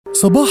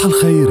صباح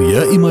الخير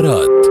يا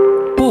إمارات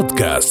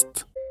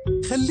بودكاست.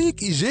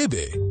 خليك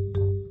إيجابي.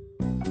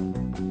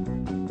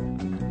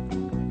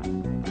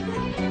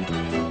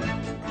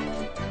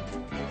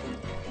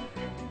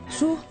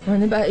 شو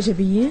هنبقى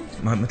إيجابيين؟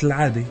 مثل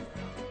العادي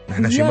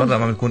نحن شي مرة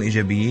ما بنكون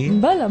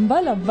إيجابيين.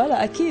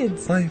 بلا أكيد.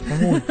 طيب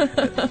معقول.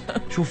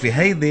 شوفي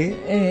هيدي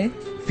إيه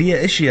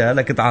فيها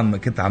اشياء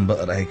كنت عم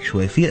بقرا هيك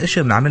شوي، فيها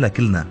اشياء بنعملها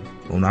كلنا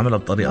وبنعملها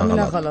بطريقه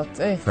غلط.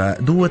 ايه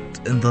فدوت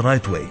ان ذا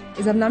رايت واي.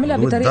 اذا بنعملها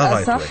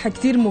بطريقه صح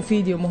كتير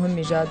مفيده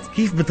ومهمه جد.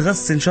 كيف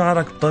بتغسل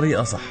شعرك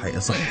بطريقه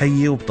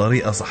صحيه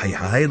وبطريقه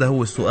صحيحه؟ هيدا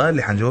هو السؤال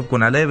اللي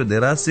حنجاوبكم عليه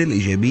بالدراسه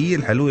الايجابيه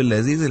الحلوه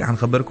اللذيذه اللي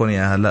حنخبركم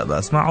اياها هلا. بقى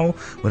اسمعوا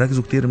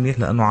وركزوا كتير منيح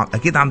لانه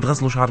اكيد عم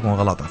تغسلوا شعركم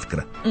غلط على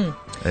فكره.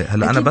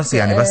 هلا انا بس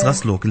بس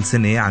غسله كل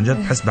سنه عن جد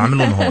بحس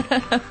بعملهم هون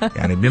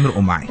يعني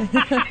بيمرقوا معي.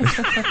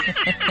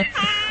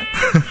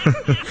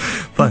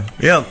 طيب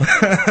يلا.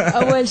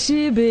 اول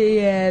شيء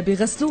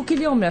بيغسلوه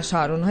كل يوم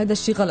لشعرهم، هذا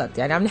الشيء غلط.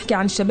 يعني عم نحكي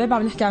عن الشباب،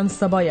 عم نحكي عن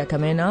الصبايا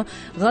كمان.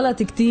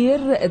 غلط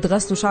كتير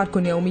تغسلوا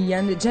شعركم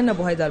يوميا،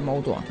 تجنبوا هذا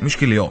الموضوع. مش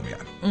كل يوم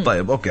يعني.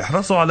 طيب اوكي،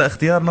 احرصوا على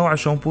اختيار نوع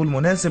الشامبو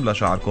المناسب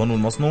لشعركم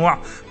والمصنوع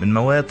من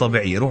مواد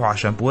طبيعيه. روحوا على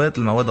شامبوات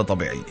المواد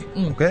طبيعيه.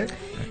 اوكي،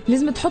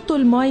 لازم تحطوا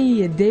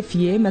المي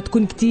الدافيه، ما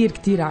تكون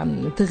كتير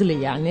عم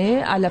تغلي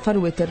يعني على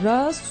فروه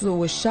الراس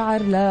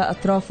والشعر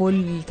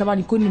لاطرافه. طبعا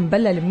يكون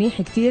مبلل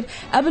منيح كتير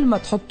قبل ما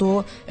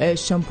تحطوا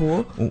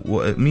الشامبو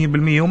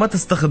 100%. وما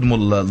تستخدموا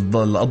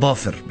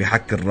الاظافر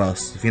بحك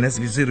الراس. في ناس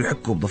بيصيروا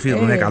يحكوا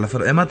بضفيرهم هيك على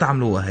فرق. ما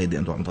تعملوها هيدي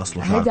انتم عم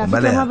تغسلوا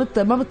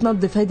شعركم. ما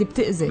بتنظف، هيدي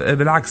بتأذي.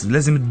 بالعكس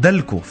لازم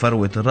تدلكوا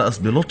فروه الراس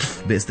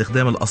بلطف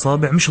باستخدام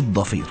الاصابع مش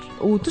الضفير.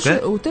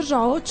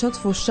 وترجعوا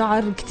تشطفوا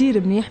الشعر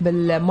كتير منيح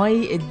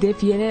بالمي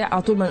الدافيه.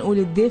 على طول ما نقول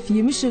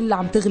الدافيه، مش اللي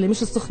عم تغلي،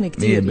 مش السخنه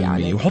كتير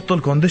يعني. وحطوا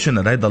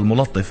الكونديشنر هيدا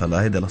الملطف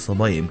هيدا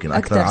للصبايا يمكن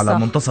اكثر على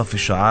منتصف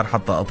الشعر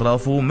حتى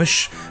اطرافه،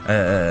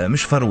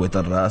 مش فروه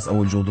الراس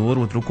او الجذور،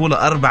 واتركوه له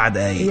 4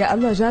 دقائق. يا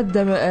الله جد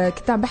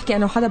كنت عم بحكي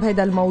انا وحدا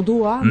بهذا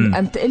الموضوع.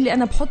 قام تقول لي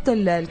انا بحط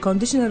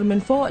الكونديشنر من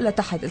فوق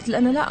لتحت. قلت لها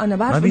انا لا، انا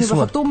بعرف انه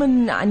بحطوه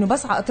من انه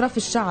بس على اطراف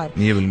الشعر.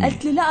 100%.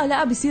 قلت لي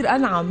لا بيصير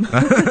انعم.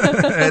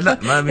 لا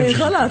ما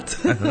بيمشي.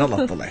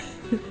 غلط طلع.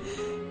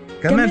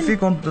 كمان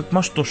فيكم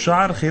تمشطوا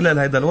الشعر خلال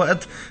هيدا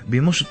الوقت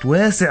بمشط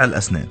واسع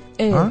الأسنان.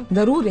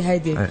 ضروري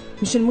هيدي.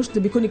 مش المشط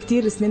بيكون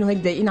كتير اسنانه هيك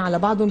ضايقين على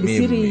بعضهم،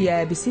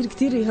 بيصير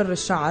كتير يهر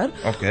الشعر.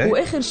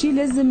 واخر شيء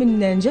لازم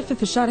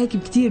نجفف الشعر هيك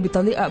كتير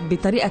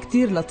بطريقه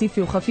كتير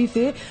لطيفه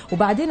وخفيفه،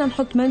 وبعدين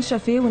نحط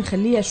منشفه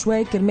ونخليها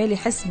شوي كرمال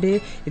يحس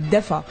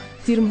بالدفى.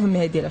 كتير مهم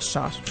هيدي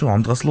للشعر. شو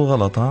عم تغسلوا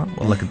غلط؟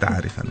 والله كنت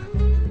عارف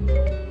انا.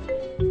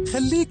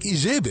 خليك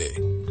إيجابي.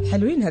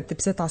 حلوين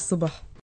هالتبسات على الصبح.